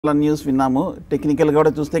News విన్నాము. టెక్నికల్గా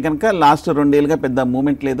కూడా చూస్తే కనుక లాస్ట్ 2 ఏళ్ళుగా పెద్ద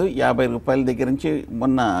మూమెంట్ లేదు. 50 రూపాయల దగ్గర నుంచి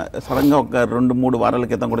మొన్న సడన్గా ఒక 2-3 వారాల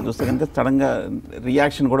క్రితం కూడా చూస్తే కనుక సడన్గా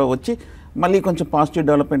రియాక్షన్ కూడా వచ్చి మళ్ళీ కొంచెం పాజిటివ్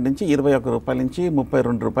డెవలప్మెంట్ నుంచి 21 రూపాయల నుంచి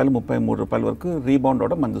 32 రూపాయలు 33 రూపాయల వరకు రీబౌండ్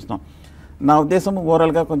అవడం మనం చూస్తున్నాం. నా ఉద్దేశం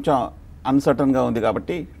ఓవరాల్గా కొంచెం అన్సర్టన్గా ఉంది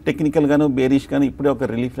కాబట్టి టెక్నికల్గాను బేరిష్ గాను ఇప్పుడే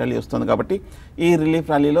ఒక రిలీఫ్ ర్యాలీ వస్తుంది కాబట్టి ఈ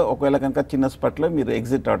రిలీఫ్ ర్యాలీలో ఒకవేళ కనుక చిన్న స్పట్లో మీరు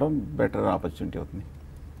ఎగ్జిట్ అవడం బెటర్ ఆపర్చునిటీ అవుతుంది.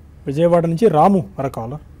 విజయవాడ నుంచి రాము మరొక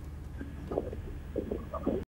కాలర్.